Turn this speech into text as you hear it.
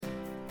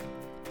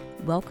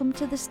Welcome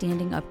to the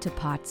Standing Up to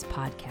POTS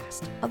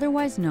podcast,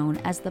 otherwise known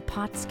as the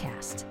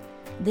POTScast.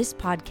 This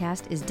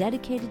podcast is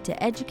dedicated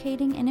to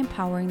educating and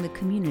empowering the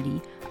community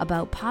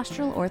about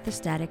postural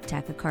orthostatic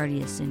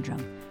tachycardia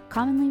syndrome,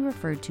 commonly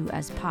referred to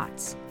as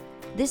POTS.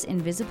 This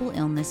invisible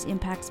illness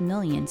impacts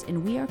millions,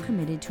 and we are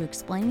committed to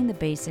explaining the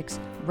basics,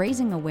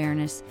 raising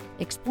awareness,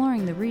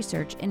 exploring the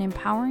research, and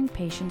empowering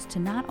patients to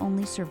not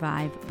only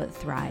survive but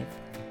thrive.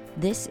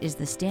 This is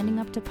the Standing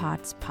Up to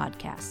POTS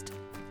podcast.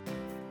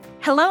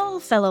 Hello,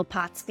 fellow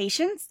POTS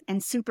patients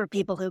and super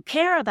people who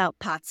care about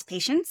POTS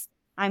patients.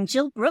 I'm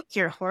Jill Brooke,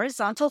 your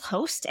horizontal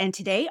host, and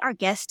today our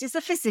guest is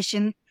a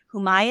physician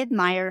whom I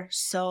admire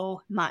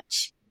so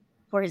much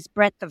for his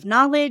breadth of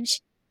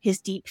knowledge,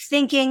 his deep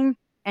thinking,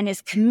 and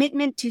his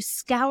commitment to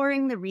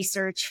scouring the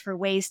research for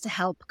ways to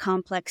help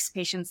complex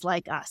patients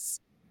like us.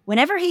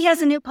 Whenever he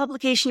has a new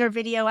publication or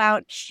video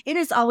out, it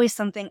is always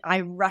something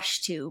I rush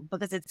to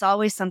because it's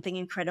always something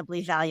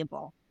incredibly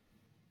valuable.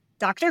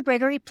 Dr.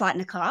 Gregory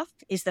Plotnikoff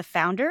is the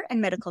founder and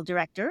medical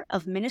director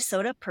of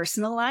Minnesota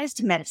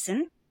Personalized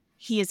Medicine.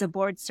 He is a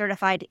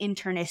board-certified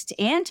internist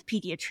and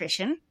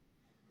pediatrician.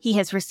 He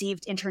has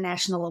received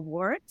international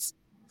awards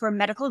for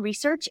medical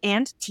research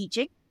and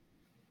teaching.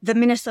 The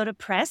Minnesota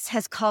Press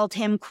has called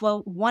him,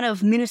 quote, one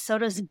of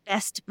Minnesota's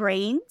best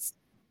brains.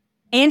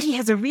 And he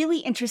has a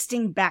really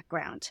interesting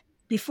background.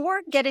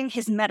 Before getting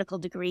his medical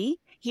degree,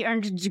 he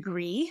earned a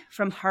degree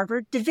from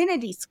Harvard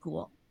Divinity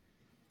School.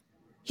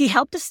 He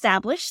helped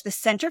establish the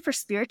Center for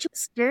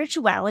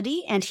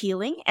Spirituality and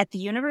Healing at the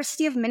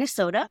University of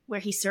Minnesota, where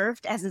he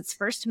served as its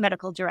first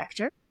medical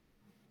director.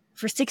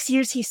 For 6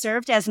 years, he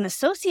served as an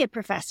associate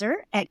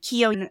professor at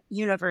Keio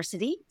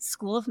University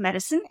School of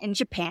Medicine in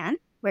Japan,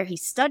 where he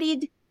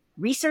studied,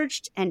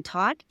 researched, and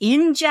taught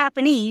in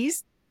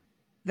Japanese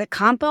the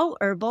Kampo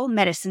herbal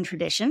medicine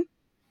tradition.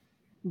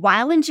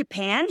 While in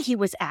Japan, he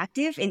was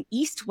active in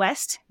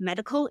East-West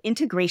medical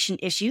integration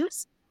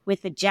issues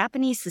with the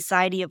Japanese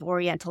Society of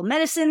Oriental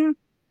Medicine,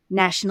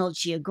 National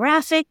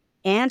Geographic,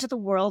 and the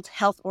World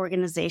Health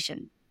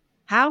Organization.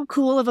 How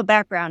cool of a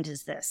background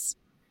is this?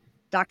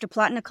 Dr.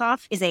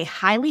 Plotnikoff is a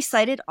highly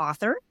cited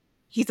author.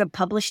 He's a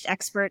published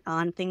expert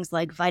on things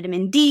like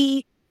vitamin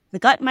D, the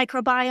gut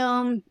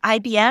microbiome,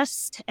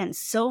 IBS, and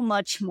so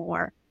much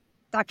more.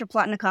 Dr.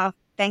 Plotnikoff,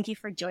 thank you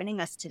for joining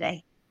us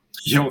today.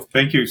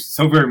 Thank you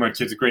so very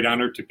much. It's a great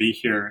honor to be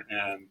here,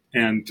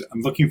 and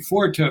I'm looking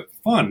forward to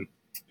fun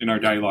in our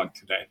dialogue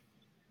today.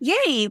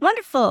 Yay,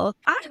 wonderful.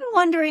 I'm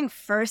wondering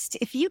first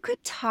if you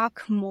could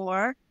talk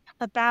more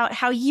about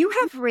how you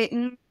have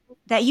written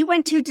that you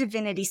went to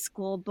divinity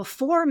school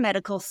before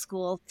medical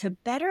school to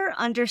better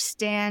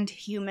understand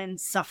human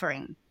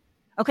suffering.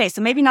 Okay,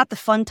 so maybe not the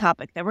fun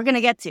topic that we're going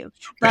to get to,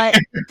 but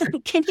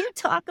can you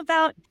talk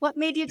about what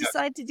made you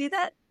decide to do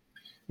that?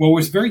 Well, it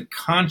was a very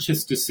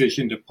conscious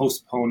decision to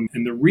postpone,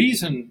 and the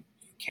reason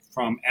came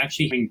from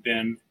actually having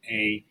been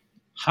a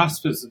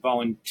hospice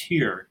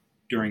volunteer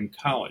during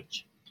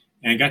college.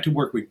 And I got to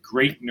work with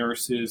great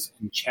nurses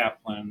and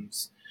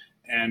chaplains,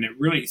 and it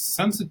really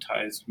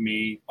sensitized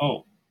me.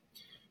 Oh,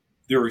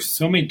 there are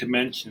so many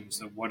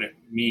dimensions of what it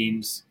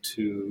means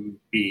to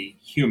be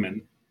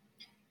human.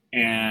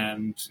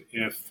 And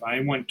if I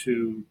want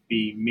to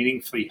be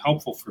meaningfully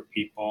helpful for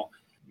people,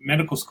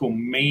 medical school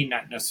may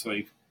not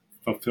necessarily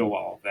fulfill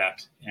all of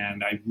that.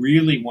 And I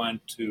really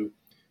want to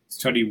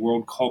study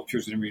world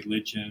cultures and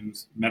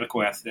religions,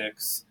 medical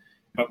ethics,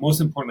 but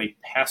most importantly,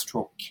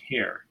 pastoral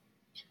care.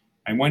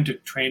 I wanted to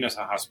train as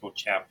a hospital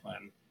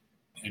chaplain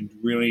and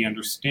really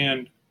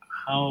understand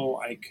how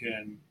I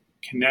can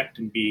connect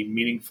and be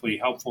meaningfully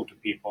helpful to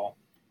people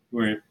who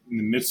are in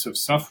the midst of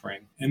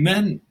suffering, and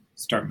then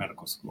start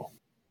medical school.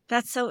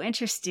 That's so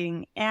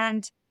interesting.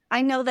 And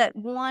I know that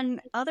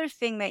one other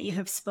thing that you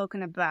have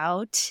spoken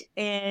about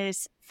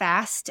is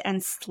fast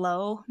and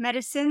slow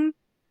medicine.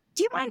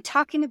 Do you mind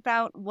talking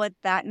about what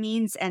that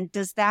means? And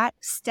does that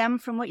stem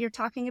from what you're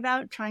talking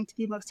about, trying to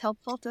be most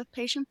helpful to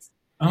patients?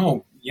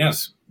 Oh,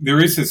 yes.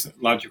 There is this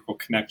logical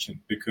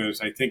connection because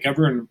I think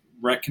everyone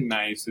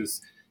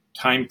recognizes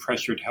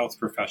time-pressured health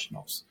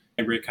professionals.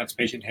 Every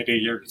constipation,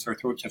 headache, sore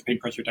throat, chest pain,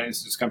 pressure,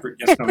 tightness, discomfort.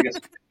 Yes, no, yes.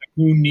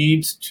 Who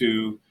needs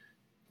to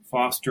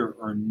foster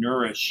or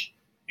nourish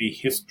a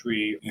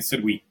history?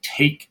 Instead, we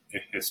take a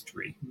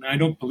history. And I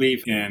don't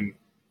believe in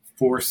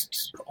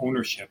forced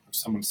ownership of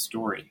someone's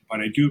story, but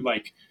I do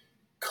like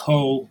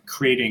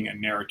co-creating a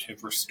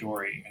narrative or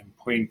story and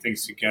putting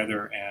things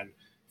together and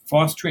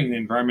fostering the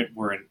environment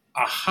where an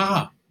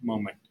aha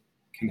moment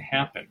can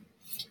happen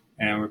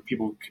and where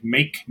people can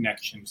make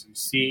connections and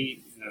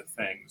see the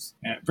things.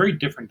 And very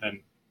different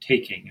than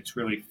taking. It's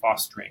really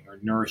fostering or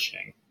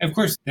nourishing. And of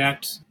course,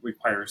 that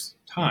requires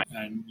time.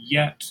 And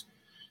yet,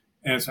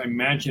 as I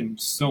imagine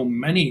so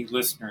many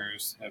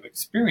listeners have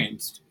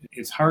experienced,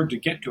 it's hard to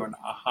get to an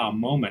aha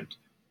moment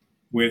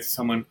with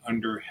someone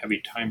under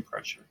heavy time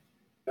pressure.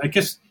 I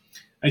guess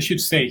I should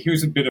say,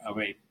 here's a bit of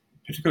a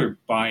particular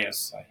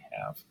bias I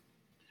have.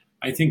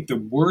 I think the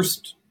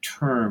worst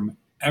term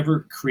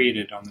ever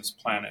created on this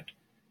planet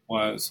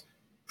was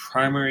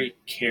primary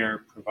care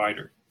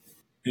provider.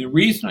 And the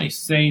reason I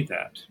say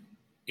that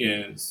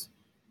is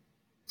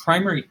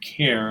primary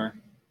care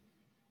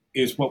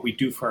is what we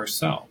do for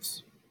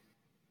ourselves.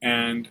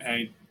 And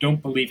I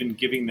don't believe in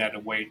giving that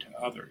away to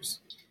others.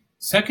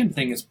 Second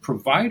thing is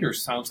provider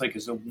sounds like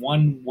it's a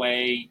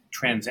one-way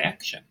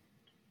transaction.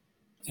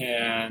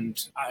 And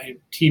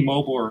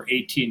T-Mobile or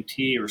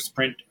AT&T or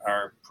Sprint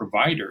are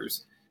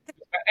providers.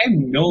 I have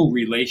no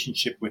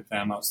relationship with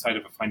them outside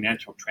of a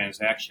financial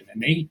transaction,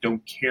 and they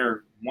don't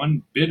care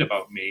one bit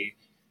about me.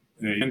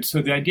 And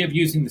so the idea of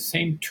using the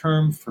same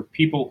term for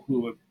people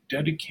who have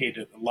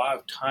dedicated a lot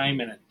of time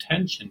and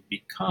attention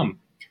become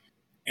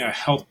a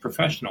health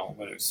professional,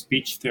 whether it's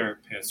speech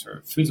therapist or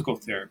a physical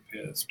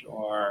therapist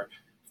or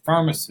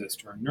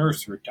pharmacist or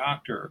nurse or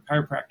doctor or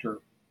chiropractor,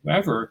 or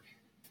whoever,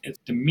 it's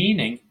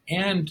demeaning,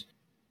 and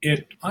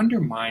it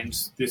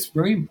undermines this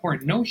very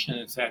important notion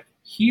is that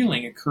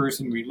healing occurs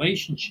in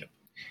relationship.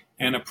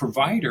 And a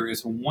provider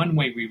is a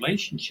one-way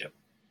relationship.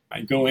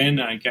 I go in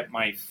and I get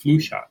my flu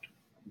shot.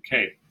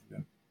 Okay,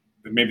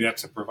 maybe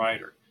that's a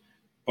provider.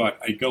 But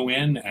I go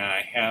in and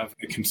I have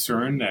a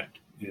concern that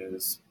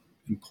is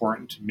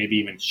important, maybe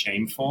even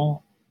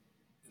shameful.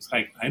 It's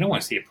like, I don't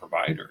want to see a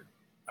provider.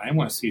 I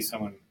want to see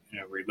someone in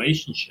a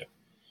relationship.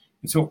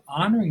 And so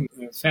honoring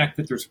the fact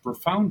that there's a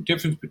profound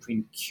difference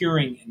between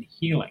curing and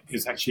healing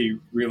is actually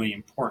really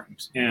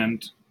important.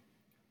 And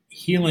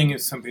healing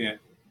is something that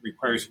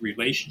requires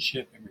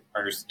relationship and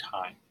requires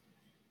time.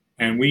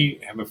 And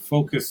we have a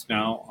focus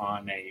now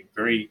on a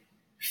very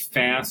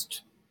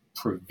fast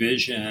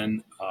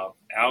provision of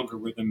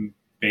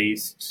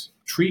algorithm-based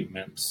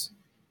treatments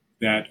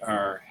that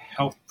are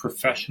health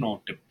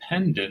professional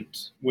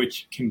dependent,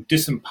 which can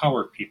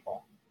disempower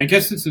people. I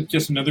guess this is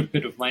just another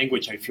bit of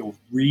language I feel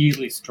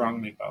really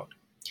strongly about.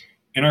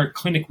 In our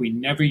clinic, we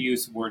never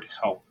use the word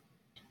help.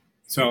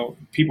 So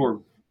people are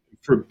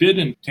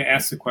forbidden to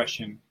ask the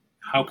question,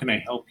 how can I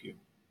help you?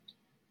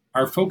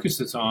 Our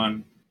focus is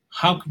on,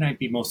 how can I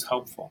be most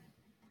helpful?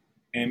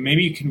 And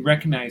maybe you can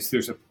recognize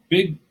there's a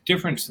big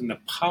difference in the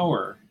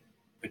power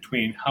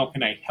between how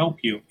can I help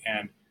you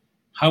and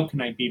how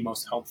can I be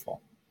most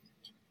helpful?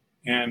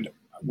 And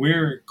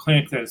we're a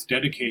clinic that is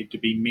dedicated to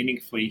be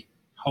meaningfully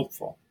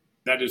helpful.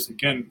 That is,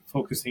 again,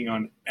 focusing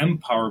on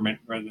empowerment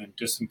rather than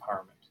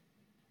disempowerment.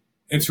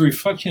 Its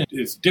reflection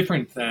is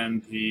different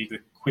than the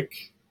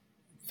quick,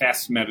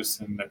 fast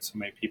medicine that so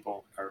many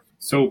people are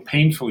so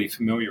painfully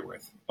familiar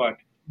with. But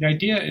the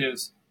idea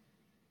is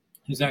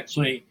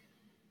actually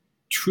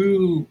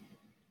true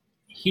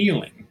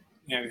healing.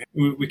 You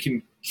know, we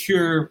can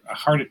cure a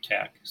heart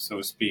attack, so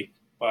to speak,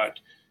 but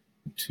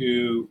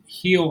to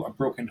heal a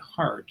broken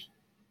heart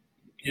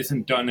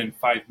isn't done in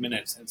 5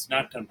 minutes. It's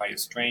not done by a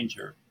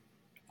stranger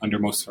under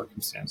most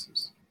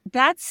circumstances.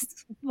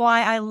 That's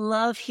why I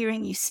love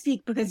hearing you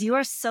speak, because you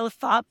are so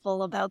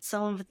thoughtful about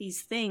some of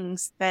these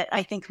things that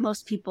I think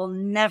most people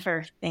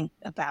never think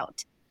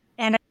about.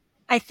 And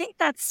I think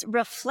that's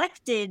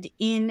reflected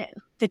in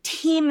the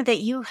team that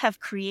you have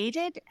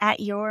created at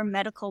your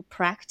medical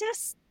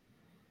practice.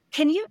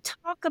 Can you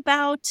talk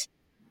about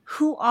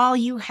who all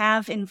you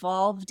have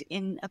involved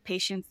in a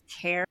patient's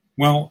care?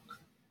 Well,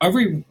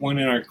 everyone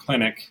in our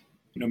clinic,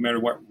 no matter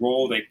what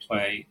role they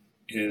play,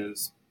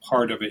 is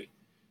part of it.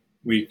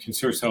 We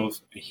consider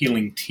ourselves a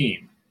healing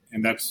team,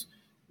 and that's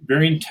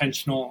very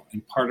intentional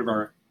and part of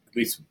our, at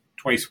least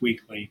twice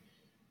weekly,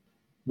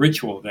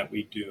 ritual that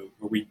we do,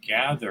 where we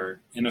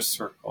gather in a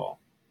circle.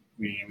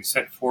 We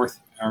set forth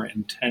our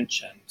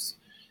intentions.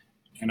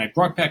 And I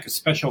brought back a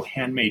special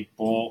handmade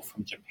bowl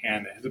from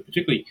Japan that has a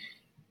particularly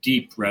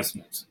deep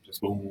resonance.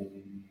 Just boom,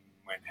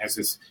 and has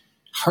this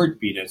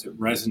heartbeat as it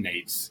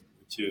resonates,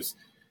 which is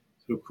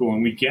so cool.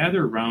 And we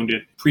gather around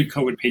it.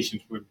 Pre-COVID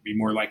patients would be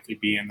more likely to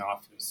be in the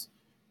office.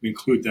 We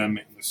include them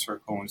in the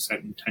circle and set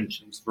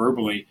intentions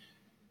verbally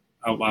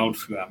out loud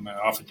for them. And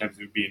oftentimes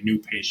it would be a new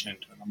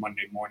patient on a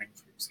Monday morning,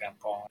 for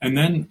example. And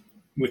then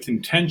with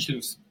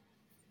intentions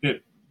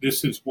that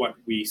this is what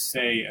we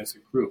say as a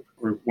group,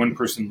 or one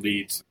person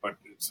leads, but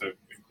it's a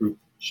group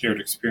shared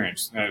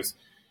experience. That is,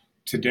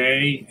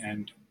 today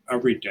and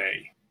every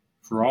day,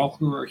 for all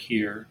who are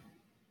here,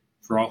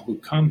 for all who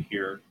come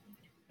here,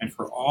 and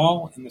for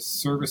all in the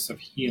service of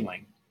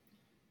healing,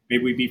 may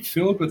we be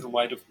filled with the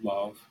light of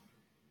love.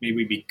 May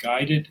we be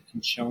guided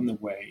and shown the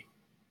way.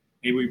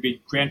 May we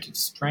be granted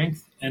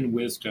strength and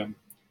wisdom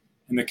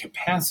and the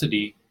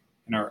capacity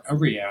in our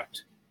every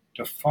act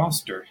to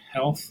foster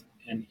health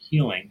and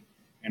healing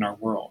in our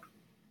world.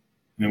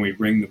 And then we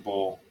ring the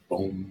bowl,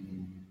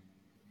 boom,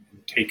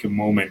 and take a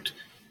moment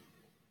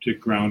to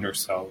ground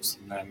ourselves.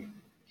 And then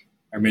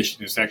our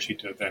mission is actually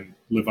to then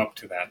live up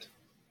to that.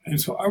 And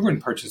so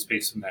everyone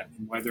participates in that,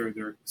 whether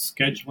they're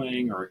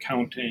scheduling or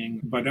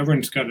accounting, but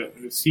everyone's got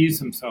to sees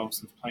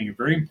themselves as playing a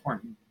very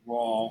important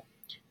role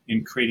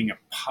in creating a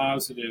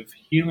positive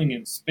healing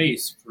in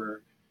space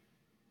for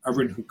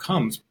everyone who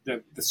comes.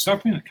 The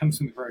suffering that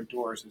comes into our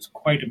doors is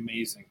quite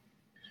amazing.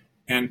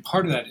 And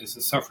part of that is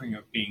the suffering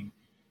of being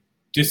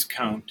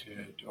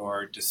discounted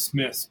or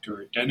dismissed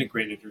or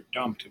denigrated or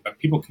dumped. But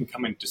people can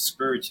come in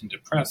discouraged and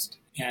depressed.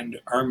 And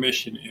our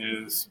mission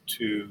is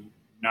to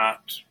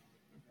not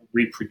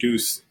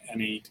reproduce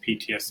any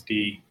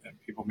PTSD that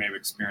people may have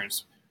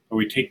experienced, but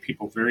we take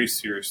people very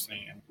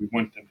seriously, and we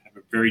want them to have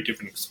a very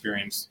different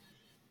experience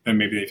than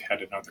maybe they've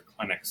had in other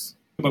clinics.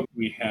 But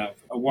we have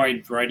a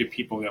wide variety of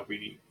people that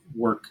we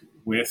work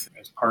with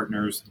as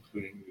partners,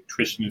 including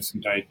nutritionists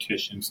and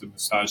dietitians, and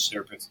massage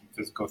therapists and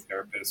physical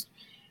therapists,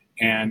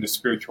 and a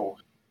spiritual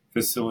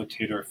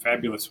facilitator, a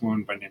fabulous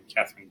woman by the name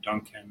Catherine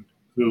Duncan,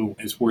 who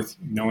is worth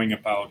knowing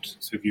about.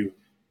 So if you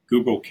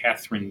Google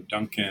Catherine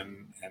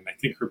Duncan, and I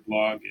think her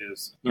blog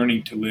is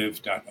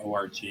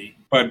learningtolive.org.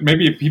 But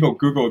maybe if people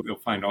Google, they'll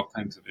find all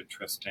kinds of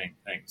interesting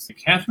things.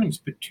 Catherine's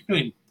a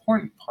particularly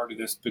important part of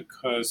this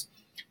because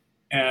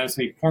as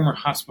a former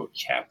hospital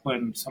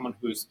chaplain, someone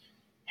who's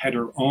had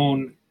her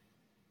own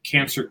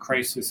cancer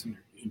crisis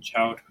in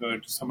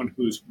childhood, someone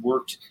who's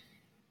worked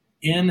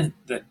in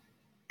the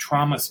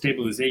trauma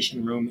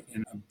stabilization room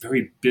in a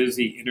very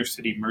busy inner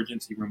city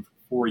emergency room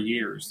for 4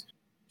 years.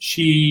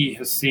 She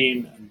has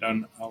seen and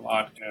done a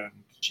lot, and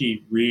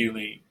she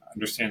really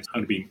understands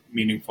how to be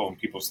meaningful in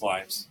people's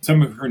lives.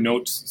 Some of her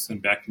notes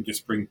sent back can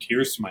just bring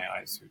tears to my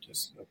eyes. They're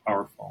just so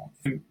powerful.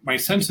 And my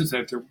sense is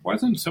that if there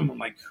wasn't someone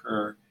like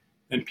her,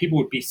 then people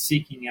would be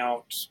seeking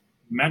out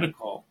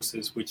medical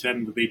services, which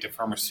then would lead to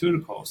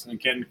pharmaceuticals. And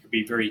again, it could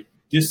be very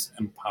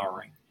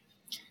disempowering.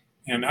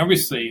 And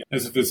obviously,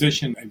 as a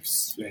physician, I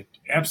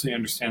absolutely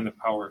understand the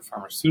power of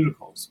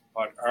pharmaceuticals,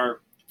 but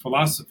our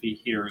philosophy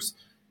here is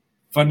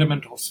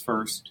fundamentals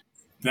first,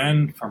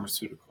 then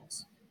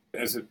pharmaceuticals.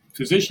 As a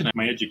physician,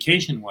 my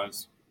education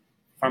was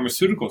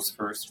pharmaceuticals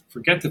first,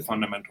 forget the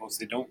fundamentals,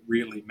 they don't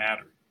really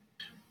matter.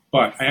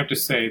 But I have to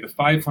say the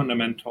 5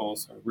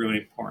 fundamentals are really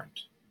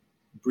important.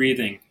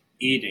 Breathing,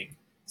 eating,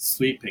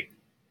 sleeping,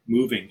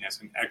 moving as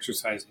in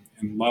exercising,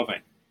 and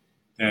loving.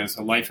 That is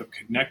a life of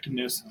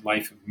connectedness, a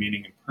life of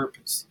meaning and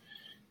purpose.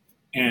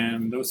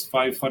 And those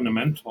 5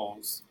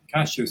 fundamentals,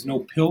 gosh, there's no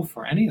pill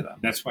for any of them.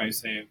 That's why I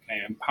say,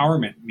 okay,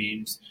 empowerment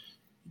means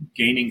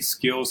gaining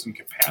skills and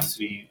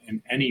capacity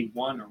in any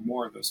one or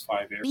more of those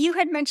 5 areas. You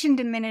had mentioned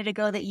a minute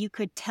ago that you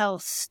could tell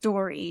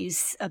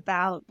stories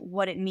about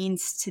what it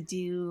means to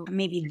do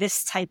maybe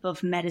this type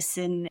of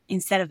medicine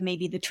instead of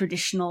maybe the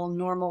traditional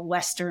normal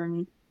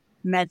Western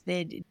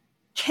method.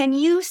 Can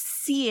you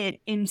see it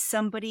in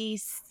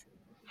somebody's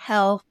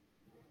health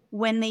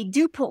when they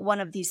do put one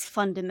of these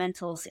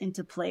fundamentals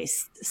into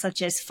place,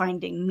 such as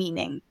finding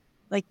meaning?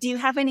 Like, do you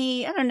have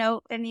any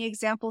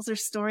examples or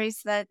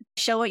stories that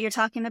show what you're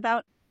talking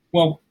about?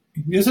 Well,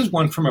 this is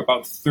one from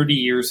about 30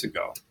 years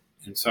ago.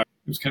 And so it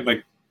was kind of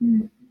like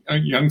a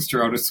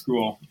youngster out of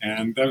school.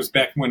 And that was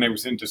back when I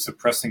was into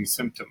suppressing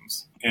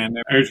symptoms. And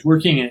I was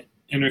working in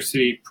inner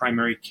city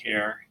primary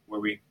care where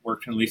we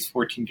worked in at least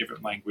 14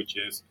 different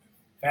languages.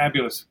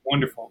 Fabulous,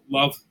 wonderful,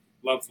 love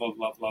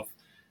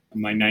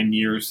my 9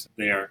 years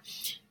there.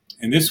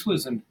 And this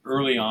was an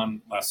early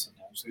on lesson.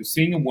 I was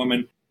seeing a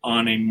woman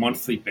on a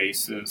monthly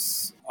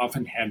basis,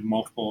 often had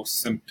multiple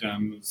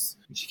symptoms.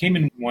 She came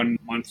in one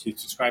month, she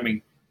was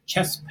describing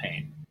chest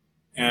pain.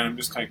 And I'm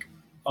just like,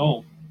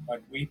 oh,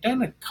 but we'd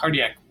done a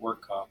cardiac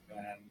workup.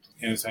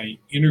 And as I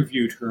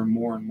interviewed her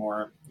more and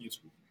more, it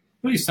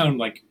really sounded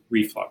like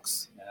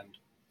reflux.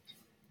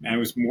 And I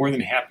was more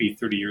than happy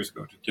 30 years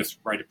ago to just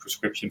write a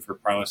prescription for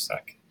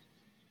Prilosec.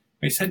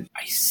 I said,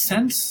 I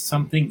sense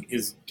something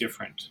is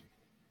different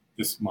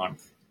this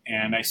month.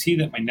 And I see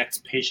that my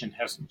next patient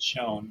hasn't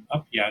shown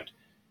up yet.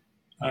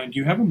 Do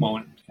you have a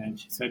moment? And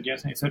she said,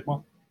 yes. And I said,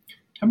 well,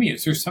 tell me,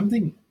 is there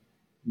something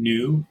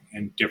new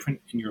and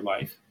different in your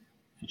life?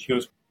 And she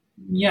goes,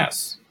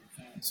 yes.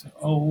 And I said,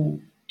 oh,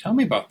 tell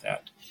me about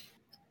that.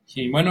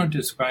 She went on to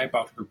describe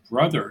about her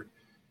brother,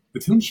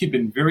 with whom she'd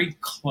been very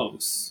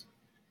close,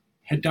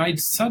 had died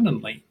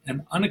suddenly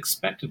and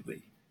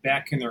unexpectedly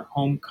back in their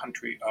home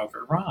country of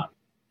Iran.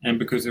 And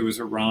because it was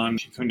Iran,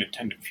 she couldn't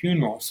attend a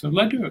funeral. So it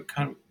led to a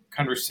kind of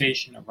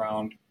conversation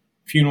around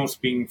funerals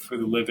being for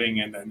the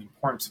living and the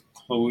importance of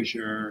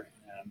closure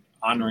and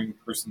honoring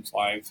a person's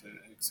life,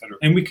 etc.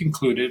 And we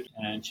concluded,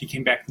 and she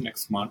came back the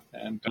next month,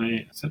 and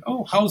I said,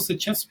 oh, how's the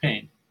chest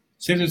pain?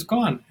 She said, it's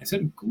gone. I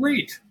said,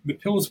 great, the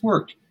pills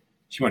worked.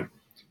 She went,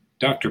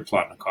 Dr.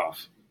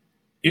 Plotnikoff,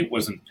 it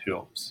wasn't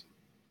pills.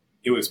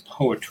 It was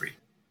poetry.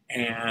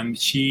 And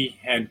she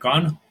had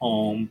gone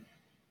home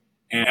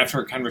and after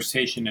a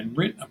conversation and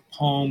written a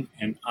poem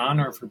in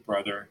honor of her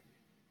brother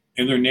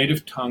in their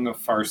native tongue of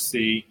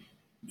Farsi,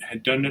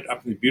 had done it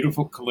up in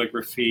beautiful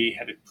calligraphy,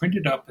 had it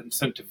printed up and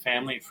sent to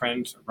family and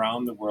friends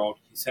around the world.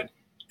 He said,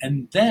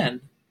 and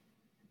then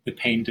the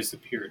pain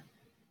disappeared.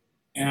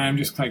 And I'm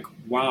just like,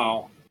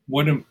 wow,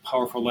 what a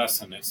powerful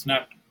lesson. It's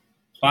not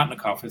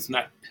Plotnikoff, it's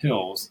not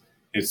pills,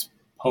 it's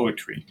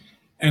poetry.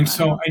 And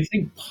so I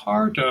think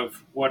part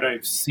of what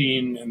I've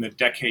seen in the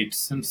decades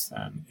since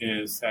then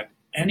is that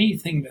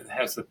anything that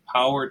has the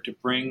power to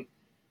bring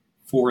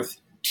forth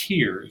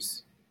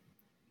tears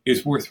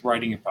is worth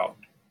writing about.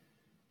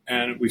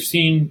 And we've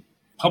seen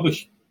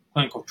published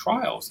clinical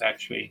trials,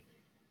 actually,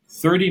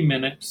 30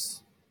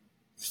 minutes,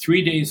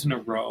 3 days in a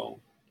row,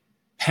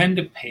 pen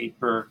to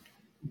paper,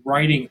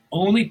 writing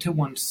only to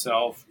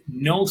oneself,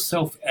 no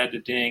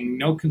self-editing,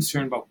 no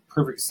concern about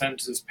perfect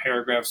sentences,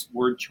 paragraphs,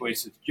 word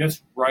choices,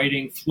 just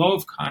writing, flow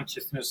of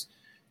consciousness,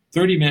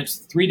 30 minutes,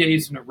 3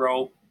 days in a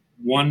row,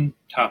 one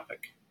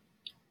topic.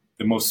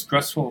 The most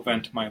stressful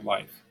event of my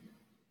life.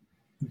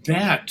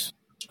 That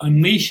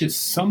unleashes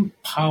some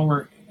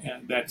power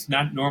that's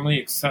not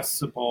normally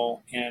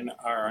accessible in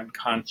our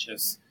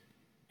unconscious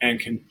and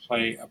can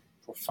play a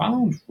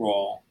profound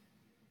role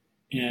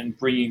in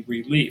bringing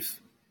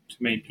relief to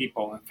many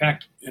people. In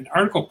fact, an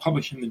article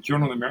published in the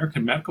Journal of the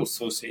American Medical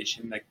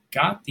Association that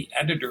got the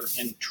editor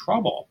in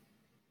trouble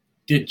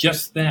did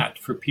just that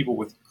for people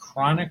with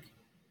chronic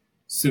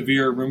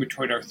severe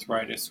rheumatoid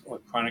arthritis or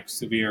chronic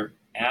severe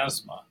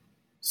asthma.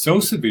 So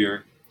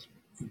severe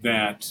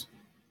that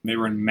they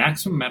were in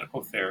maximum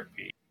medical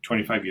therapy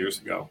 25 years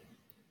ago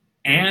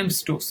and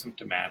still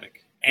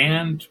symptomatic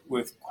and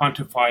with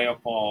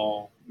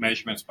quantifiable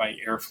measurements by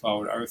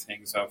airflow and other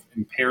things of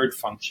impaired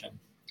function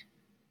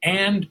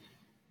and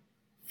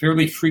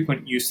fairly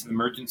frequent use of the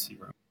emergency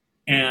room.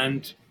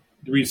 And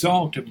the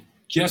result of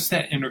just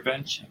that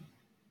intervention,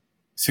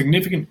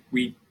 significant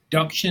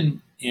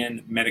reduction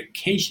in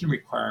medication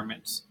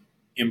requirements,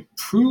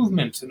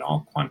 improvements in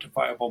all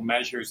quantifiable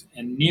measures,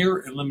 and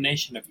near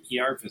elimination of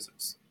ER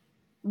visits.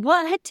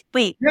 What?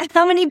 Wait, Yeah.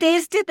 How many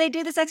days did they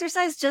do this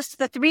exercise? Just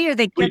the 3 or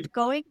they kept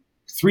going?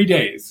 3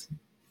 days,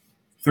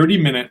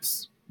 30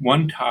 minutes,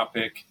 one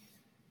topic,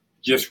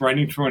 just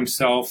writing to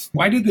oneself.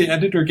 Why did the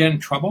editor get in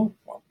trouble?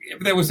 Well, if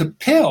there was a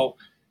pill,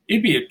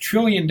 it'd be $1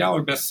 trillion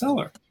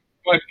bestseller.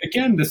 But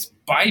again, this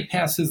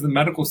bypasses the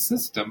medical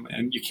system,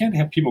 and you can't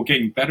have people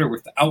getting better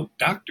without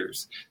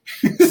doctors.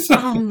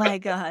 Oh my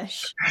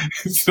gosh.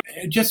 So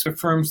it just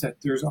affirms that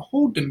there's a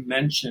whole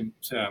dimension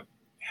to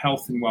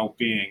health and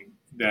well-being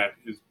that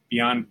is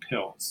beyond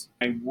pills.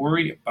 I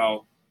worry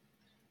about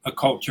a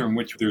culture in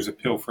which there's a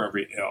pill for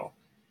every ill.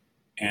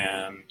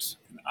 And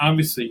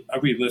obviously,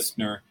 every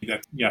listener,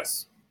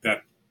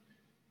 that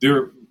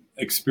their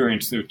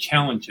experience, their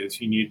challenges,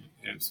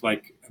 it's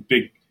like a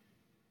big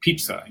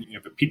pizza. You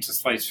have a pizza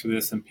slice for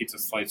this and pizza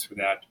slice for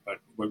that. But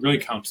what really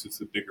counts is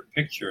the bigger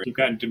picture. You've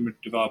got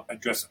to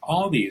address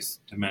all these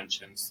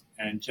dimensions,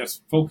 and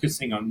just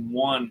focusing on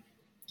one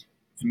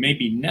may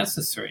be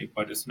necessary,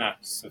 but it's not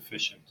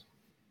sufficient.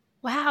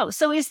 Wow.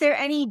 So is there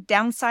any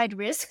downside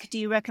risk? Do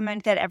you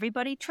recommend that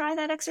everybody try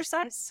that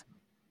exercise?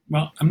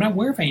 Well, I'm not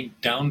aware of any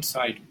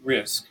downside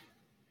risk,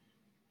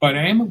 but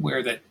I am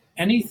aware that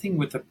anything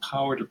with the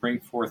power to bring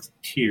forth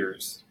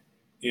tears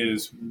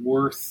is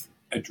worth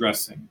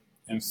addressing.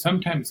 And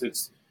sometimes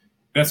it's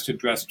best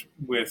addressed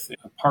with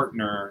a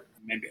partner,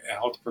 maybe a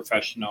health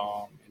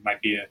professional. It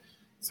might be a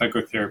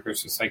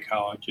psychotherapist, a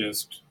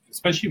psychologist,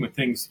 especially when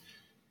things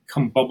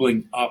come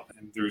bubbling up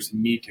and there's a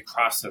need to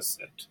process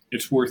it.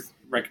 It's worth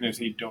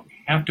recognizing you don't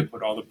have to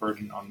put all the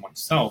burden on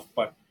oneself,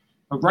 but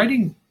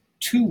writing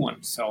to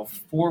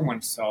oneself, for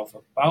oneself,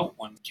 about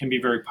one can be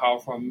very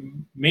powerful.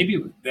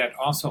 Maybe that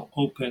also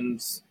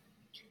opens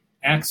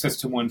access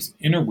to one's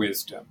inner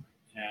wisdom,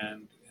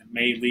 and it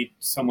may lead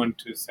someone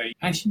to say,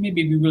 actually,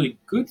 maybe it'd be really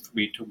good for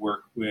me to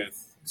work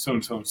with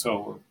so-and-so and so,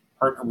 or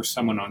partner with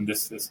someone on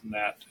this, and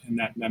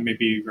that may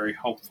be very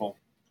helpful.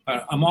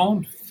 I'm all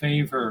in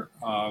favor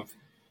of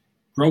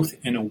growth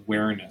in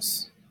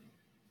awareness.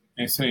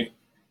 And I say,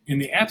 in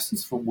the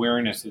absence of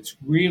awareness, it's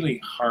really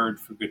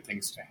hard for good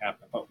things to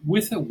happen. But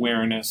with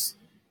awareness,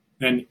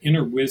 then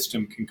inner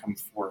wisdom can come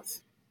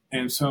forth.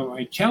 And so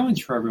my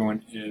challenge for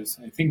everyone is,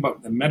 I think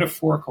about the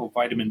metaphorical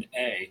vitamin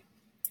A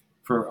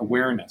for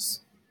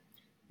awareness.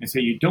 And so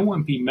you don't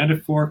want to be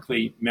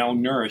metaphorically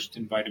malnourished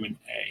in vitamin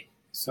A.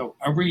 So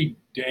every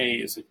day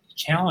is a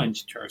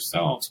challenge to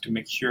ourselves to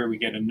make sure we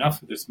get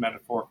enough of this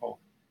metaphorical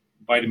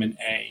vitamin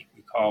A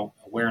we call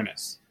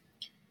awareness.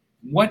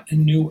 What a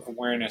new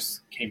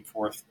awareness came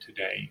forth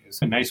today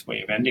is a nice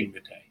way of ending the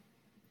day.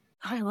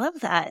 I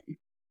love that.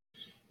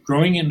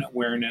 Growing in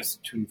awareness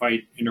to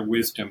invite inner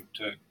wisdom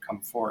to come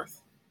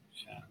forth.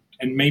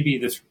 And maybe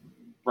this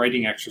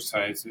writing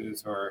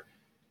exercises or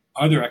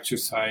other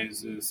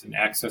exercises in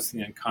accessing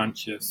the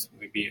unconscious,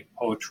 maybe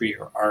poetry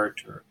or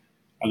art or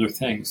other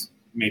things,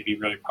 may be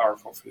really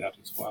powerful for that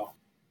as well.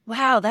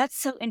 Wow, that's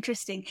so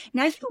interesting.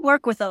 Now, you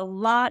work with a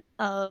lot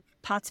of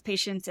POTS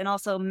patients and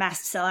also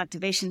mast cell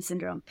activation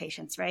syndrome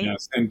patients, right?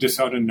 Yes, and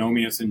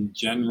dysautonomias in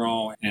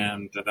general,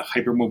 and the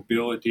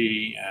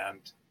hypermobility, and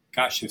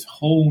gosh, this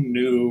whole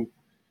new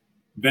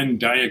Venn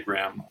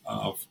diagram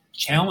of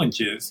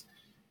challenges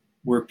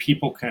where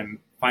people can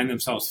find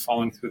themselves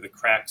falling through the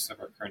cracks of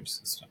our current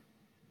system.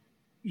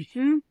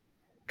 Mm-hmm.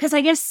 Because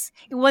I guess,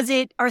 was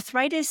it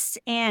arthritis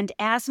and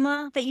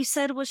asthma that you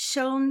said was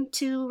shown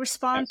to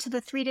respond to the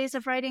 3 days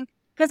of writing?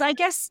 Because I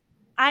guess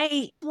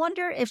I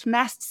wonder if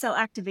mast cell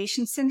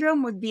activation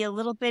syndrome would be a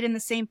little bit in the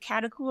same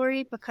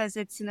category because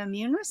it's an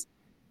immune response.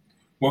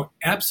 Well,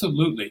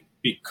 absolutely,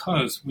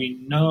 because we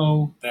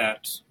know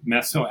that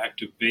mast cell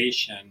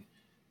activation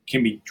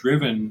can be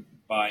driven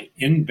by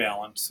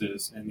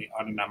imbalances in the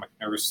autonomic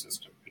nervous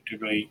system,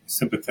 particularly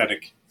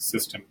sympathetic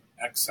system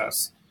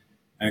excess.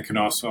 And it can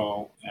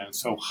also, and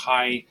so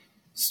high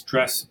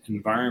stress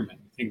environment.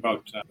 Think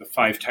about the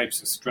 5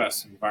 types of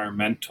stress: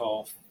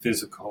 environmental,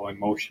 physical,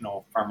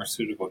 emotional,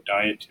 pharmaceutical,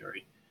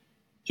 dietary.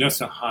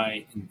 Just a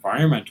high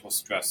environmental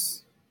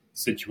stress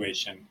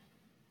situation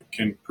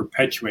can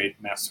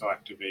perpetuate mast cell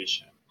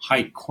activation.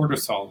 High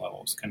cortisol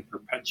levels can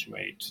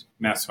perpetuate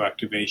mast cell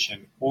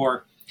activation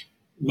or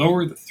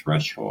lower the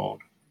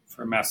threshold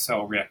for mast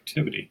cell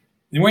reactivity.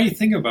 And when you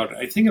think about it,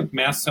 I think of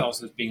mast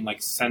cells as being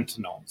like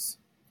sentinels.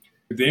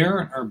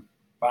 They're our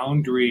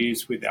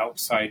boundaries with the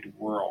outside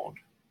world.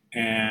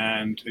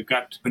 And they've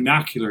got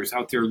binoculars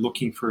out there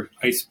looking for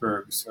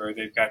icebergs, or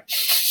they've got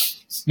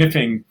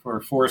sniffing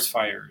for forest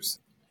fires.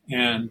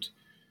 And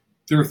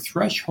their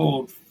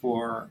threshold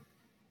for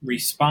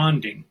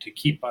responding to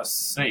keep us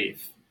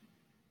safe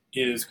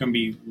is going to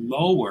be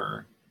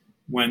lower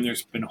when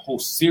there's been a whole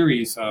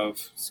series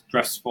of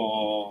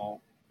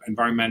stressful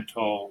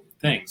environmental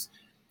things.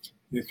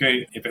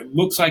 Okay, if it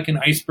looks like an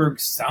iceberg,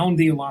 sound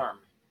the alarm.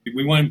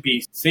 We want to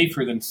be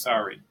safer than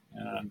sorry.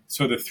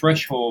 So the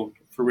threshold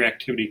for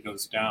reactivity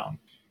goes down.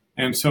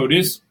 And so it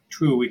is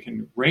true we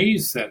can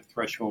raise that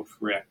threshold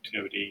for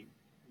reactivity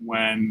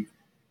when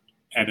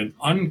at an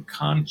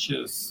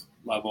unconscious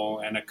level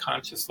and a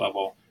conscious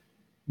level,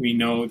 we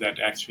know that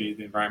actually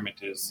the environment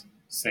is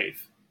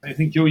safe. I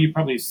think, Joe, you've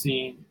probably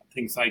seen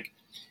things like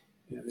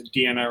the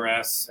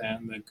DNRS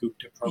and the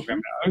Gupta program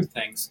and other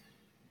things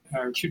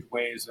are good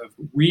ways of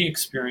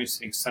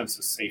re-experiencing sense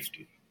of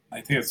safety.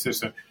 I think it's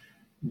just a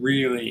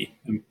really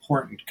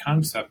important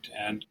concept.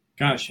 And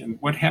gosh, and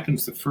what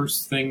happens the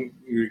first thing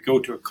you go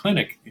to a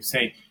clinic, you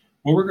say,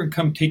 well, we're going to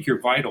come take your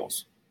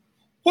vitals.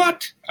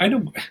 What? I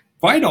don't,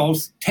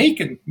 vitals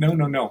taken?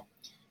 No.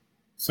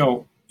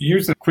 So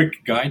here's a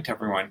quick guide to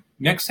everyone.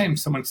 Next time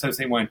someone says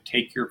they want to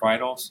take your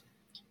vitals,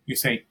 you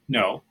say,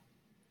 no,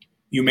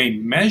 you may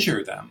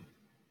measure them,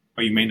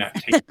 but you may not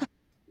take them.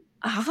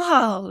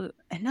 Oh,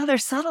 another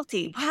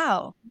subtlety.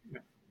 Wow.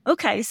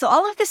 Okay, so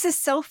all of this is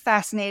so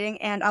fascinating,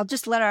 and I'll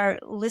just let our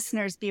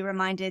listeners be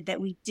reminded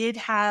that we did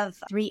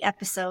have 3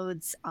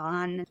 episodes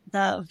on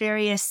the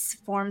various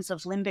forms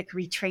of limbic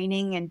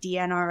retraining and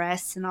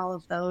DNRS and all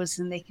of those,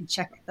 and they can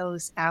check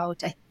those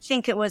out. I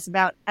think it was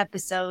about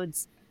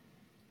episodes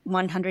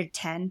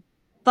 110.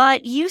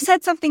 But you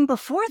said something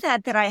before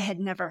that I had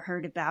never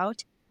heard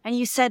about, and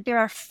you said there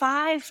are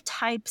 5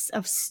 types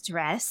of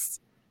stress.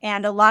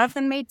 And a lot of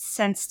them made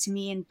sense to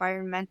me.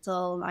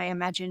 Environmental, I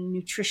imagine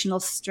nutritional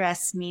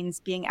stress means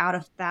being out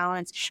of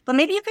balance. But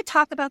maybe you could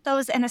talk about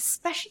those, and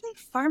especially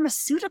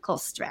pharmaceutical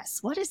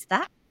stress. What is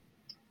that?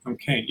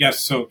 Okay, yes.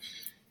 So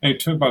I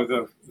talk about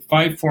the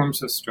 5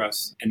 forms of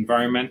stress: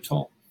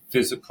 environmental,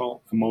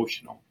 physical,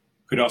 emotional,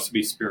 could also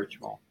be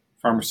spiritual,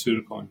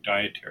 pharmaceutical, and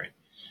dietary.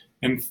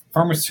 And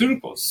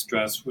pharmaceutical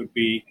stress would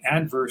be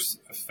adverse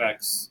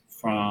effects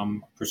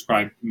from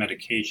prescribed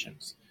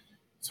medications.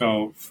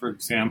 So, for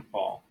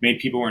example, many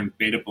people are on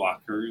beta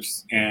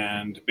blockers,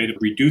 and beta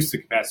reduce the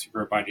capacity for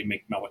our body to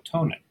make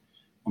melatonin.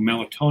 Well,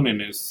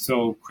 melatonin is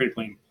so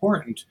critically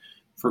important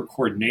for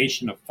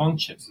coordination of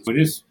functions. It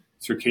is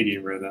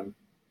circadian rhythm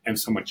and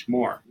so much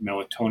more.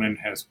 Melatonin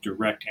has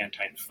direct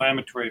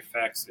anti-inflammatory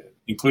effects,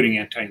 including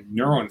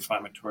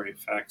anti-neuroinflammatory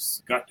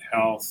effects, gut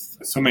health,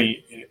 so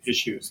many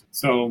issues.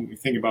 So we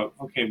think about,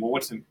 okay, well,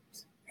 what's an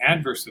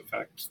adverse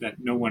effect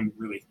that no one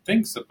really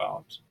thinks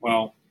about?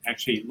 Well,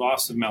 actually,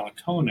 loss of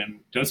melatonin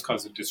does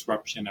cause a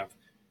disruption of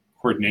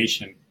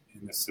coordination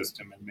in the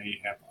system and may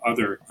have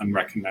other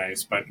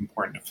unrecognized but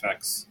important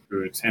effects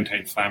through its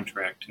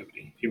anti-inflammatory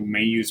activity. People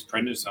may use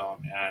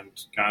prednisone, and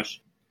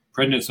gosh,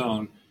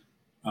 prednisone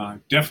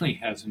definitely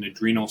has an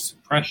adrenal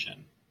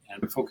suppression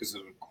and it focuses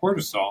on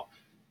cortisol,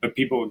 but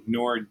people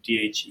ignore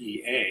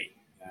DHEA,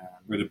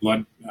 where the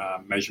blood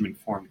measurement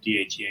form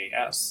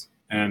DHEAS.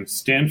 And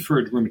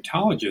Stanford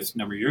rheumatologists a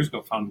number of years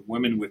ago found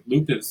women with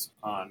lupus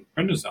on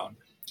prednisone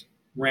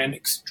ran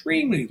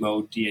extremely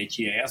low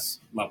DHEAS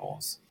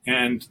levels.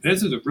 And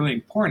this is a really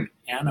important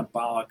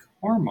anabolic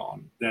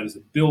hormone that is a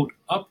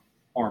build-up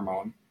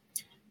hormone,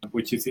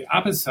 which is the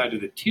opposite side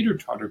of the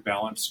teeter-totter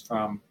balance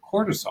from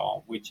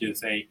cortisol, which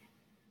is a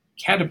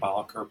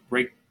catabolic or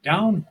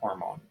breakdown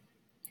hormone.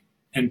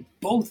 And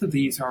both of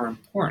these are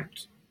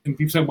important. And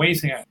people say, wait a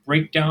second,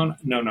 breakdown?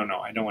 No,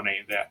 I don't want any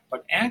of that.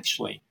 But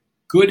actually,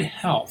 good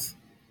health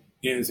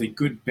is a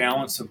good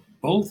balance of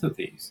both of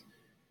these.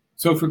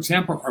 So, for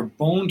example, our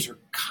bones are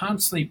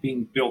constantly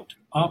being built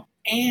up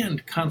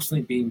and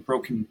constantly being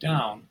broken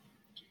down.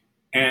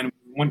 And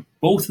we want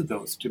both of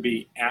those to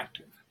be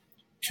active.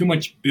 Too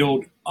much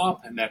build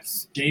up, and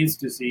that's Gay's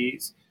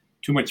disease.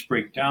 Too much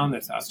breakdown,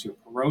 that's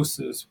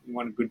osteoporosis. We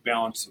want a good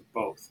balance of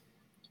both.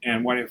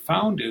 And what I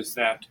found is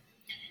that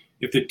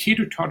if the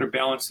teeter-totter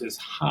balance is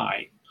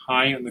high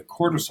on the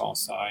cortisol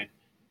side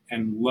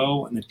and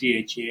low on the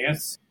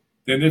DHEAS,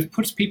 then this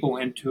puts people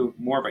into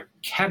more of a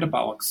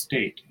catabolic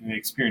state, and they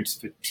experience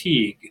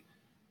fatigue,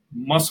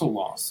 muscle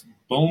loss,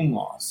 bone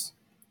loss,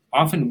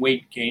 often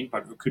weight gain,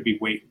 but it could be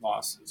weight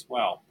loss as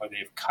well. But they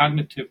have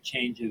cognitive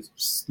changes,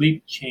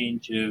 sleep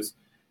changes,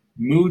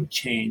 mood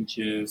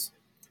changes,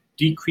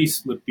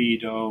 decreased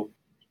libido,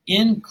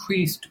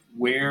 increased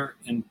wear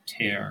and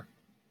tear,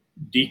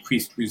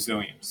 decreased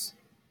resilience.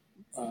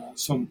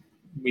 So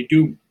we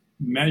do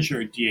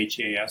measure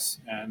DHAS,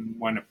 and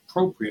when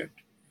appropriate,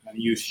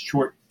 use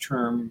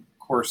short-term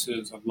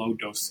courses of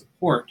low-dose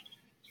support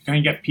to kind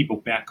of get people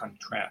back on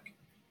track.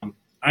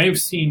 I have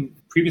seen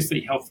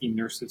previously healthy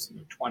nurses in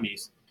their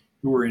 20s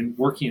who were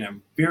working in a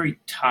very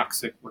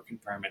toxic work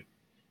environment.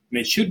 And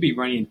they should be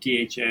running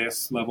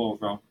DHAS level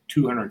of around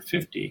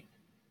 250,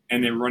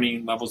 and they're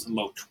running levels in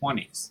low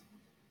 20s.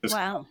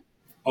 Wow.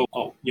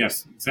 Oh,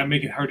 yes. Does that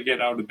make it hard to get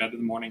out of bed in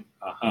the morning?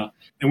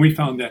 And we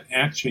found that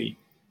actually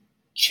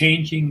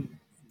changing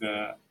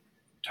the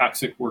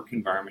toxic work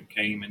environment,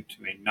 getting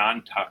into a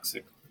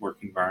non-toxic work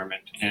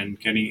environment, and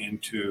getting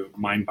into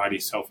mind-body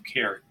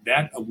self-care,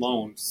 that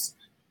alone,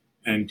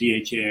 and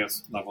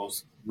DHAS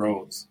levels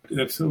rose.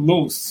 That's a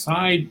little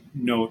side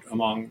note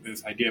along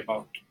this idea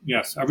about,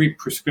 yes, every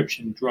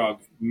prescription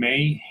drug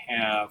may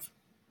have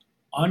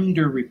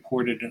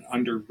underreported and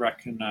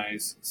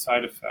under-recognized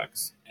side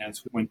effects. And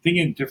so when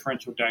thinking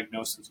differential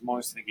diagnosis, I'm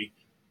always thinking,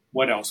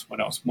 what else?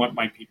 What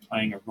might be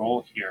playing a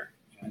role here?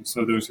 And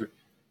so those are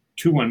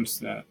two ones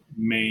that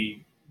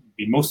may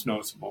be most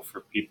noticeable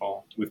for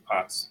people with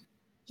POTS.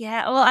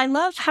 Yeah, well, I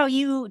love how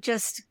you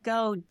just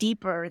go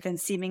deeper than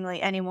seemingly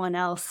anyone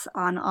else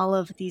on all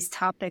of these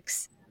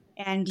topics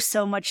and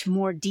so much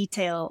more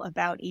detail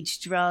about each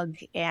drug.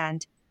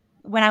 And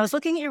when I was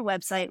looking at your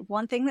website,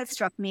 one thing that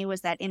struck me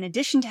was that in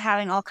addition to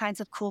having all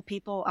kinds of cool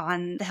people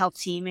on the health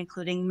team,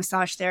 including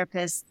massage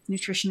therapists,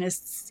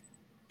 nutritionists,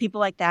 people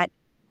like that,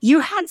 you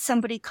had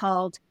somebody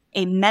called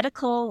a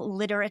medical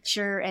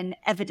literature and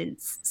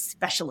evidence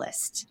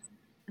specialist.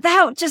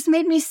 That just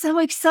made me so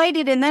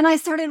excited. And then I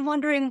started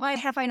wondering, why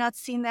have I not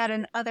seen that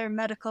in other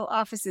medical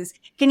offices?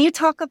 Can you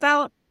talk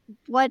about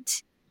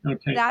what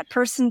that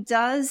person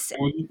does?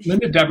 Well,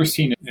 Linda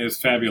Deberstein is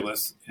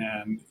fabulous,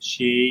 and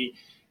she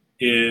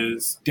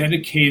is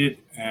dedicated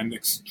and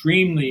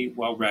extremely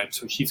well-read.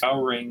 So she's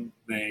scouring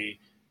the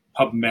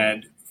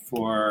PubMed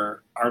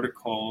for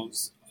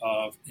articles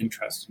of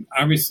interest. And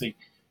obviously,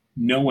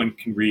 no one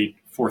can read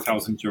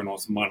 4,000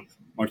 journals a month,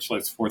 much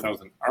less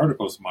 4,000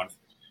 articles a month.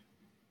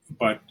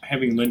 But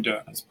having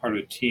Linda as part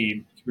of the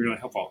team is really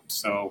helpful.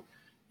 So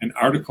an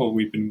article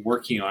we've been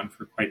working on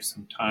for quite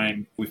some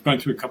time, we've gone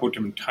through a couple of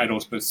different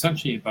titles, but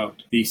essentially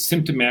about the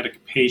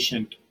symptomatic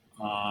patient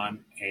on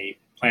a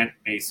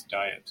plant-based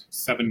diet.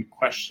 7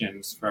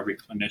 questions for every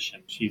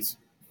clinician. She's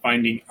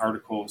finding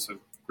articles of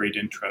great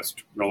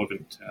interest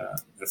relevant to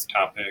this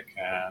topic.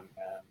 And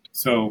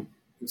so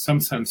in some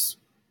sense,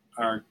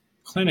 our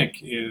clinic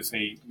is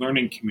a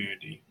learning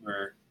community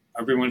where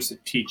everyone's a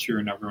teacher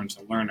and everyone's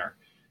a learner.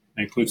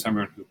 It includes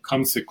everyone who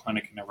comes to the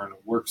clinic and everyone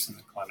who works in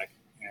the clinic.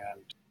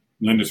 And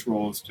Linda's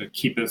role is to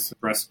keep us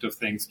abreast of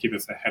things, keep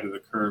us ahead of the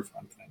curve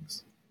on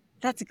things.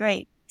 That's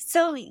great.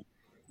 So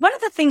one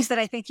of the things that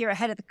I think you're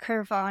ahead of the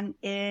curve on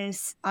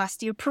is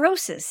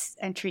osteoporosis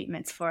and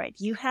treatments for it.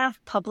 You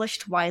have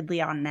published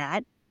widely on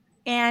that.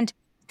 And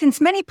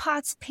since many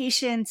POTS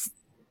patients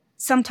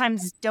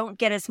sometimes don't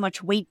get as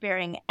much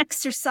weight-bearing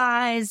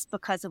exercise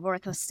because of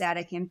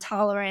orthostatic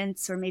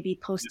intolerance or maybe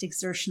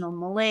post-exertional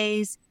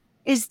malaise,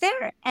 is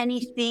there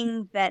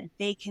anything that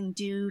they can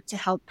do to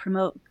help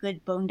promote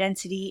good bone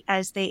density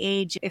as they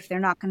age if they're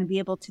not going to be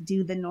able to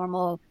do the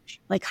normal,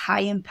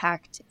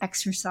 high-impact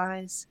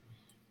exercise?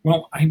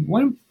 Well, I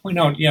want to point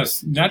out,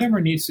 yes, not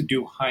everyone needs to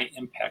do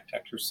high-impact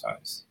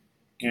exercise.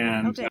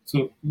 And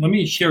so let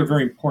me share a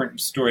very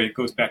important story. It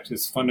goes back to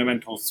this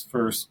fundamentals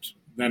first,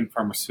 then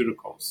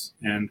pharmaceuticals,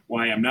 and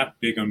why I'm not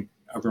big on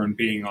everyone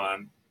being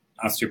on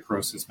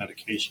osteoporosis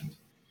medication.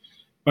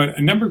 But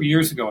a number of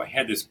years ago, I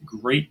had this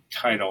great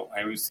title.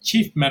 I was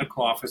Chief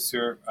Medical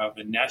Officer of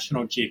the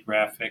National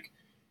Geographic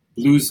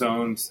Blue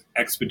Zones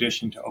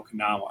Expedition to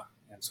Okinawa.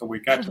 And so we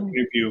got to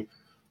interview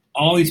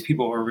all these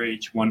people over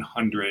age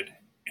 100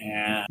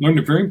 and learned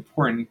a very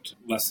important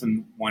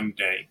lesson one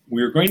day.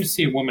 We were going to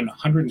see a woman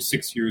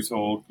 106 years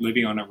old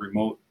living on a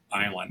remote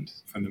island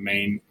from the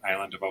main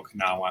island of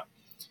Okinawa.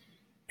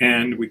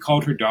 And we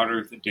called her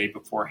daughter the day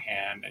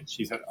beforehand, and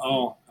she said,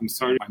 "Oh, I'm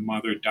sorry, my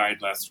mother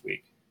died last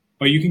week.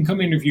 But you can come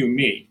interview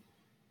me."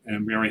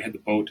 And we already had the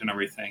boat and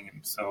everything.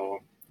 And so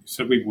we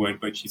said we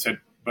would. But she said,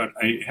 "But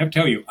I have to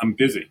tell you, I'm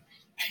busy."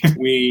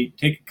 We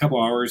take a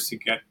couple hours to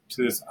get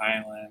to this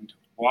island,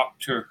 walk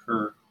to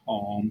her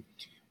home.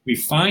 We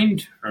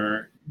find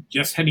her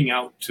just heading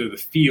out to the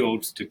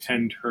fields to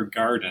tend her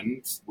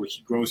gardens, where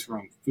she grows her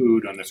own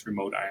food on this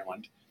remote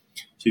island.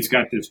 She's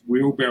got this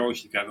wheelbarrow.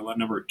 She's got a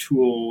number of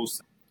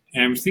tools.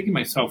 And I was thinking to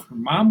myself, her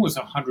mom was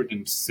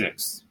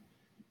 106.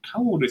 How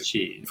old is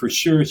she? For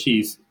sure,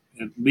 she's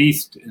at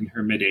least in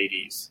her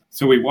mid-80s.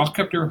 So we walk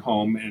up to her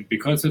home, and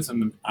because it's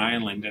an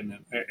island in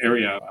an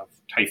area of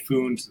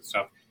typhoons and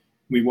stuff,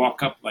 we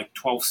walk up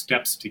 12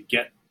 steps to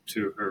get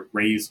to her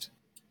raised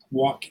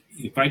walk.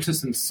 Invites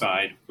us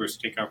inside, of course,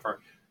 take off our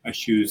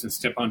shoes and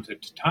step onto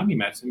tatami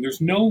mats. And there's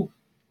no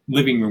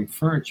living room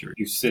furniture.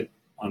 You sit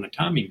on a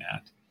tatami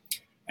mat.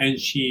 And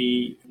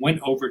she went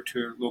over to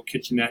her little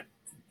kitchenette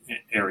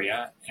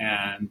area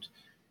and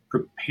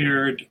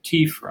prepared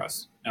tea for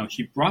us. Now,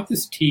 she brought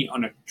this tea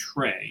on a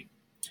tray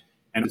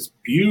and this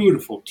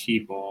beautiful tea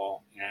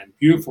bowl and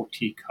beautiful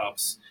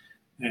teacups,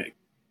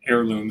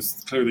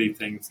 heirlooms, clearly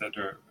things that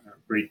are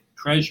great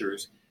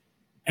treasures.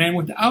 And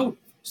without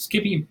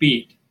skipping a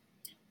beat,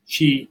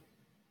 she,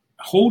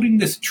 holding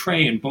this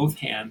tray in both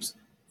hands,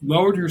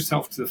 lowered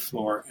herself to the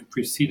floor and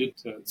proceeded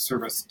to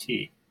serve us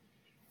tea.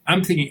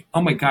 I'm thinking,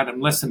 oh my God,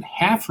 I'm less than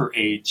half her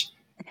age,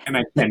 and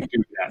I can't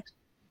do that.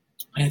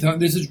 And I thought,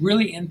 this is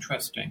really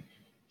interesting.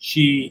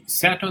 She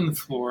sat on the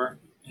floor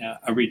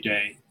every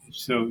day.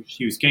 So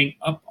she was getting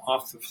up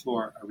off the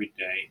floor every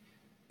day,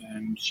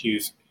 and she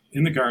was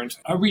in the gardens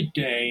every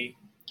day.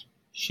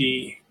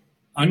 She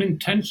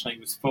unintentionally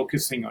was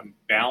focusing on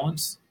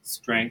balance,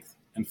 strength,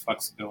 and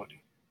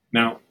flexibility.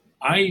 Now,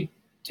 I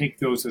take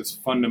those as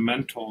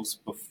fundamentals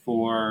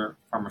before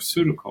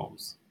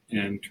pharmaceuticals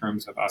in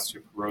terms of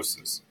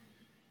osteoporosis.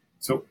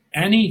 So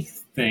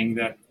anything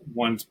that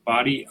one's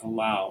body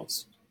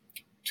allows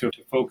to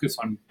focus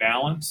on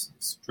balance,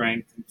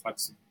 strength, and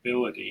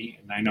flexibility,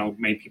 and I know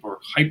many people are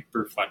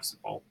hyper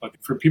flexible, but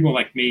for people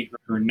like me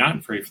who are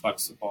not very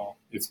flexible,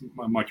 it's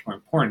much more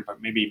important,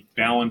 but maybe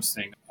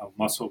balancing of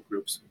muscle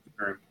groups is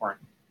very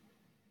important.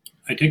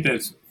 I take that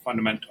as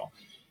fundamental.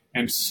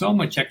 And so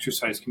much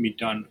exercise can be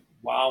done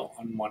while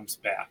on one's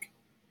back.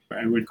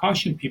 I would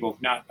caution people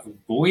of not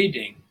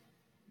avoiding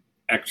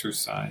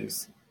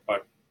exercise,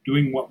 but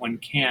doing what one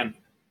can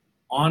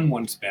on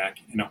one's back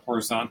in a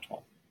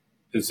horizontal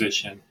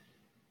position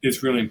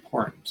is really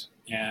important,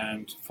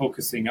 and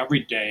focusing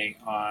every day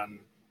on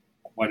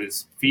what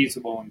is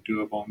feasible and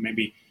doable,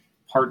 maybe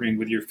partnering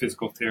with your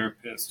physical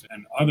therapist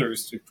and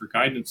others for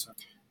guidance.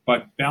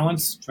 But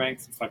balance,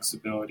 strength, and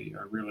flexibility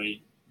are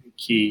really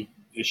key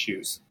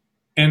issues.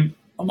 And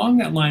along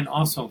that line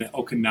also, the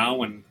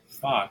Okinawan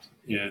thought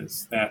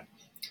is that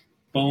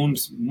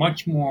bones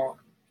much more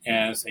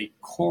as a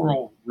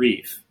coral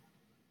reef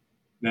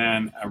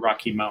than a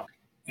rocky mountain.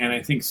 And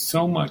I think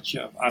so much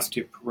of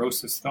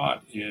osteoporosis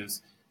thought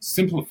is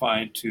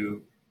simplified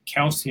to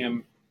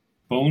calcium.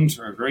 Bones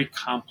are a very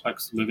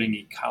complex living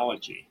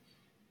ecology.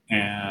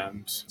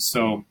 And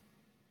so,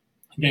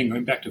 again,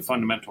 going back to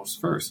fundamentals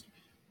first,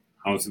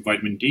 how's the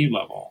vitamin D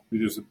level?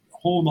 There's a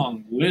whole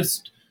long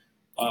list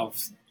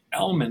of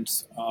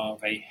elements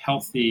of a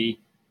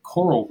healthy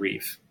coral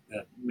reef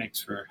that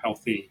makes for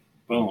healthy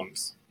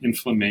bones.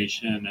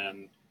 Inflammation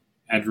and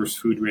adverse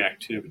food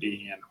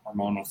reactivity and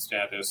hormonal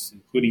status,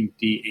 including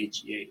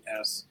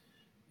DHEAS,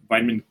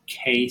 vitamin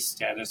K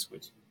status,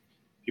 which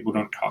people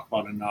don't talk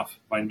about enough,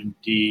 vitamin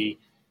D,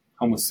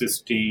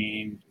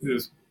 homocysteine.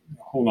 There's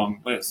a whole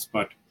long list,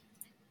 but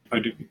if I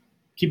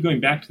keep going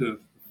back to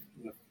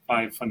the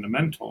 5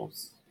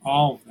 fundamentals,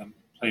 all of them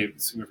play a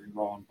significant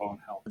role in bone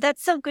health.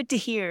 That's so good to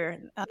hear.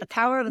 The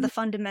power of the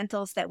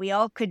fundamentals that we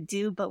all could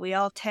do, but we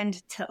all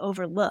tend to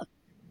overlook,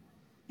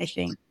 I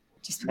think.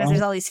 Just because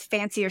there's all these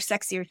fancier,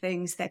 sexier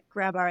things that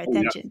grab our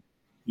attention.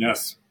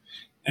 Yes.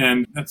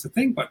 And that's the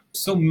thing. But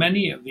so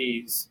many of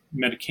these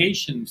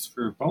medications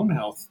for bone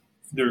health,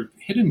 there are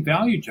hidden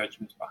value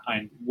judgments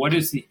behind what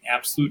is the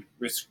absolute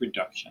risk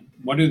reduction?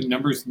 What are the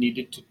numbers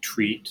needed to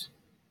treat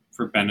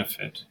for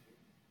benefit?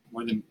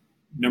 What are the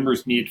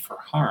numbers needed for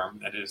harm?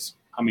 That is,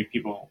 how many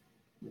people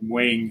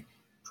weighing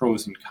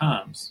pros and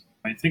cons?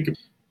 I think of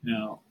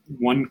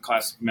one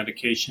class of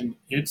medication,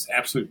 its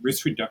absolute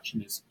risk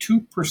reduction is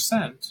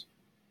 2%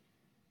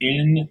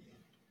 in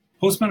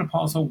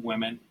postmenopausal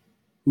women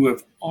who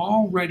have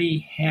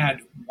already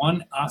had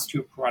one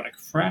osteoporotic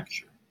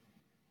fracture.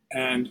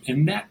 And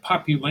in that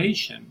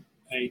population,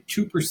 a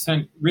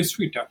 2% risk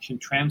reduction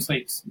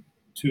translates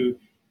to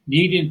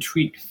needing to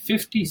treat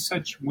 50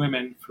 such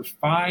women for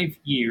 5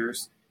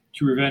 years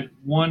to prevent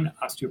one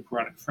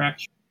osteoporotic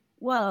fracture.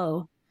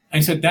 Whoa. I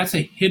said, that's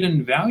a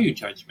hidden value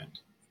judgment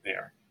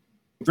there.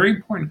 A very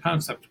important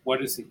concept.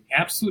 What is the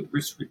absolute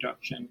risk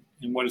reduction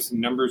and what is the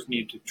numbers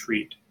needed to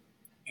treat?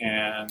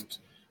 And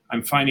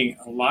I'm finding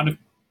a lot of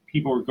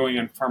people are going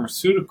on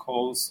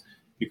pharmaceuticals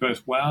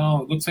because,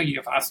 well, it looks like you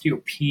have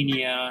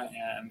osteopenia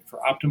and for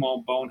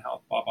optimal bone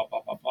health, blah, blah,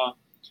 blah, blah, blah.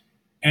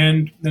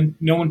 And then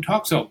no one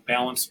talks about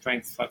balance,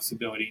 strength,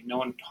 flexibility. No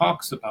one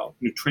talks about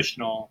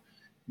nutritional,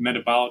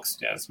 metabolic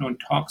status. No one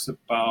talks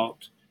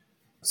about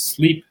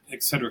sleep,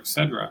 et cetera, et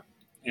cetera.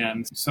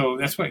 And so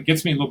that's what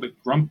gets me a little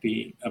bit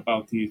grumpy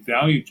about these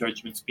value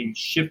judgments being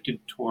shifted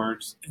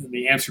towards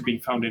the answer being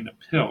found in a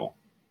pill.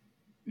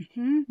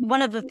 Mm-hmm.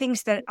 One of the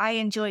things that I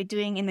enjoy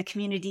doing in the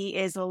community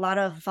is a lot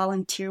of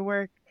volunteer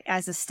work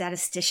as a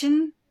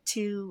statistician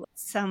to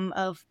some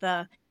of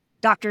the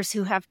doctors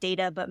who have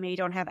data but maybe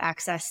don't have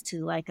access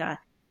to like a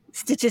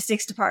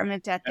statistics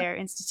department at their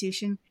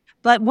institution.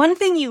 But one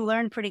thing you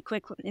learn pretty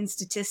quick in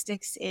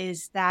statistics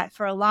is that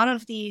for a lot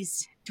of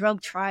these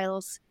drug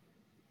trials,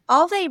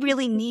 all they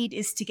really need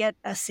is to get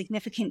a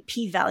significant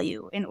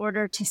p-value in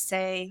order to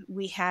say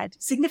we had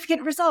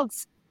significant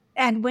results.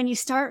 And when you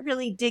start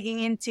really digging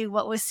into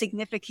what was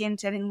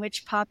significant and in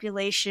which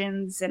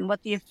populations and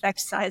what the effect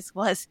size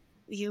was,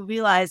 you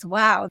realize,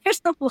 wow,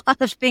 there's a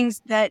lot of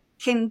things that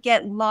can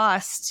get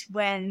lost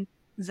when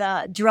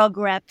the drug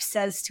rep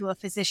says to a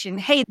physician,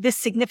 hey, this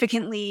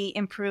significantly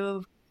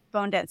improved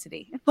bone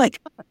density. Like,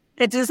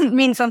 it doesn't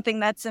mean something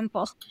that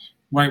simple.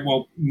 Right.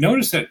 Well,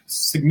 notice that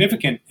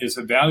significant is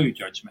a value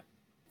judgment.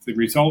 The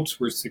results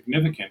were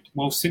significant.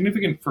 Well,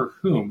 significant for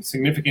whom?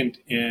 Significant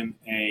in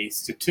a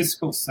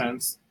statistical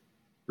sense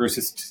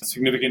versus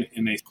significant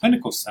in a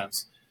clinical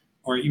sense,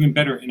 or even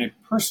better, in a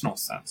personal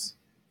sense.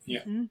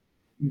 Yeah.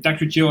 Mm-hmm.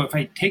 Dr. Jill, if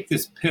I take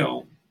this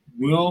pill,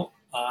 will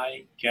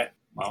I get,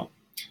 well,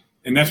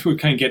 and that's where we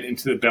kind of get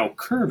into the bell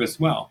curve as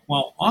well.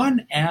 Well,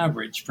 on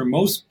average, for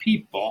most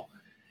people,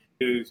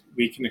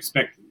 we can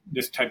expect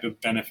this type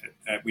of benefit,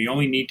 that we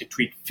only need to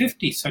treat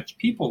 50 such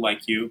people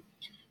like you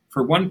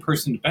for one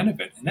person to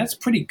benefit. And that's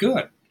pretty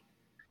good.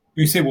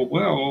 You say,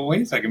 well,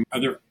 wait a second.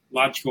 Are there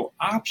logical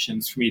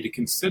options for me to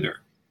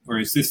consider? Or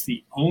is this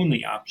the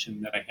only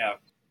option that I have?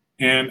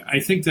 And I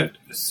think that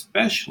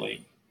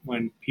especially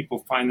when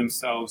people find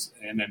themselves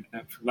in,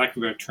 for lack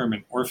of a better term,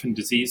 an orphan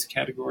disease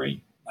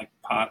category, like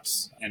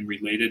POTS and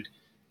related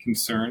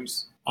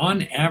concerns,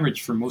 on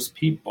average for most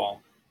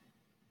people,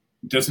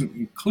 doesn't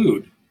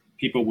include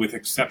people with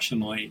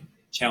exceptionally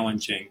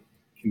challenging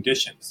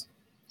conditions.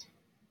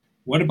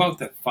 What about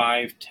the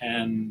 5,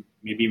 10,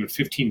 maybe even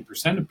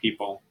 15% of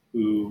people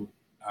who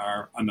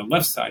are on the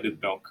left side of the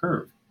bell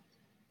curve?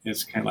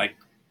 It's kind of like,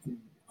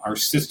 our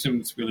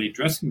systems really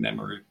addressing them?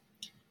 Or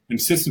when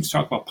systems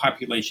talk about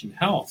population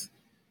health,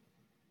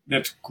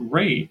 that's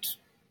great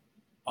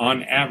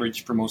on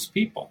average for most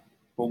people.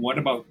 But what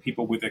about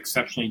people with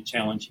exceptionally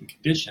challenging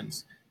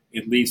conditions?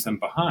 It leaves them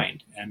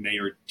behind, and they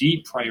are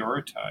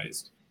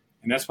deprioritized.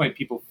 And that's why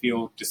people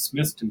feel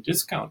dismissed and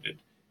discounted.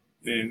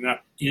 They're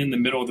not in the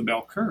middle of the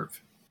bell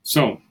curve.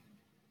 So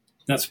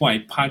that's why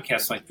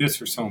podcasts like this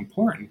are so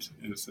important.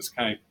 It's this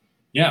kind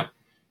of,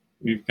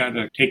 we've got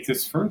to take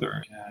this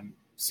further and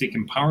seek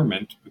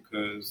empowerment,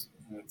 because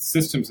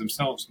systems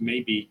themselves may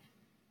be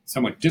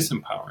somewhat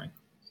disempowering.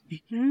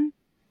 Mm-hmm.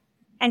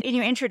 And in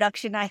your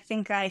introduction, I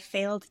think I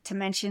failed to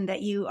mention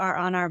that you are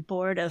on our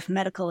board of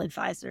medical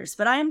advisors.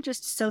 But I am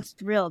just so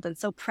thrilled and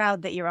so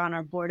proud that you're on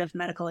our board of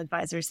medical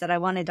advisors that I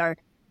wanted our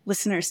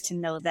listeners to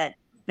know that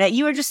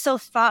you are just so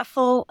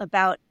thoughtful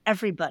about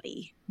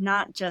everybody,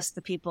 not just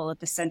the people at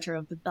the center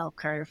of the bell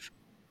curve.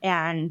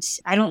 And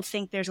I don't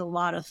think there's a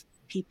lot of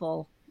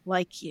people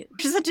like you.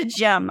 You're such a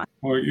gem.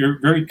 Well, you're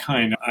very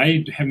kind.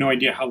 I have no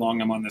idea how long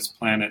I'm on this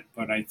planet,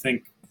 but I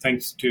think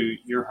thanks to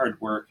your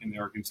hard work and the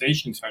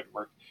organization's hard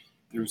work,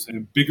 there's a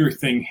bigger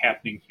thing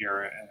happening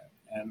here,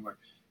 and we're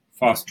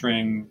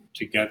fostering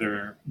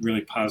together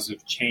really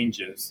positive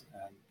changes.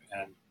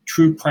 And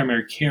true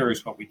primary care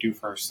is what we do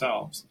for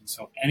ourselves. And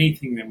so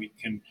anything that we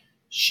can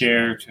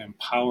share to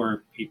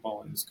empower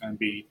people is going to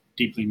be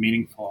deeply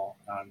meaningful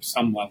on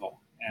some level.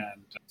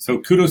 And so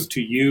kudos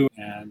to you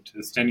and to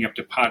the Standing Up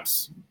to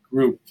POTS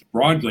group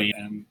broadly,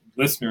 and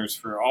listeners,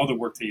 for all the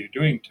work that you're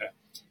doing to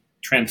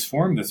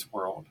transform this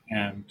world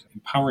and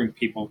empowering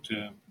people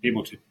to be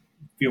able to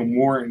feel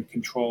more in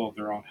control of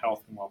their own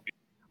health and well-being.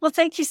 Well,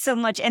 thank you so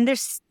much. And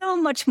there's so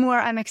much more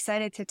I'm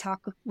excited to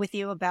talk with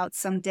you about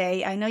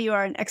someday. I know you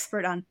are an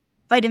expert on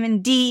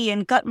vitamin D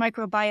and gut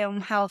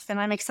microbiome health, and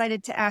I'm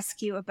excited to ask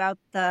you about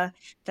the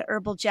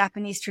herbal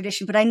Japanese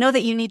tradition. But I know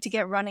that you need to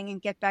get running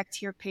and get back to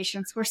your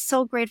patients. We're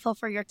so grateful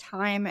for your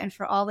time and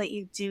for all that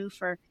you do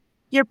for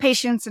your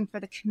patients and for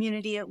the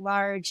community at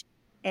large.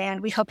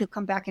 And we hope you'll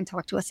come back and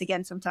talk to us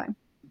again sometime.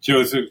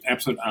 Joe, it's an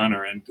absolute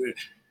honor. And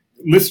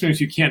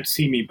listeners, you can't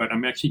see me, but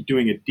I'm actually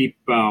doing a deep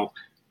bow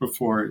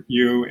before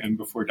you and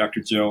before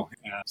Dr. Jill.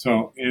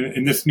 So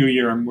in this new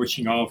year, I'm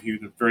wishing all of you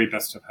the very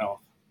best of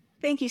health.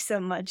 Thank you so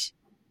much.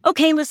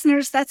 Okay,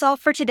 listeners, that's all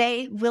for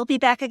today. We'll be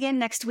back again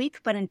next week.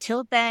 But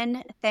until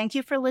then, thank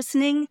you for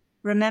listening.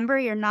 Remember,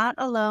 you're not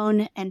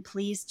alone, and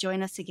please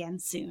join us again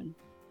soon.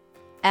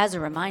 As a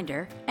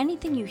reminder,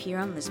 anything you hear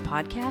on this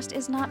podcast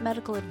is not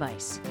medical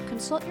advice.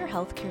 Consult your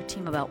healthcare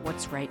team about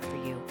what's right for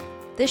you.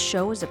 This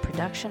show is a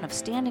production of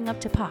Standing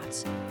Up to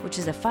POTS, which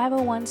is a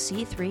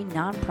 501c3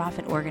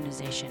 nonprofit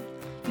organization.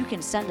 You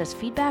can send us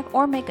feedback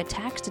or make a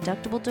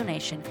tax-deductible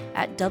donation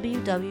at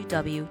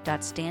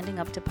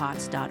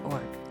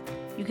www.standinguptopots.org.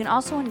 You can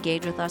also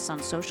engage with us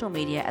on social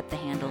media at the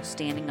handle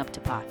Standing Up to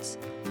POTS.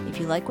 If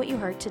you like what you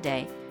heard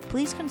today,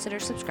 please consider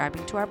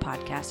subscribing to our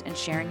podcast and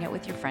sharing it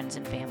with your friends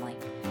and family.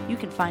 You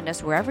can find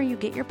us wherever you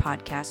get your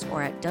podcasts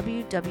or at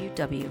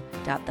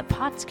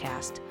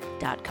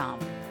www.thepotscast.com.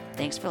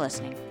 Thanks for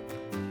listening.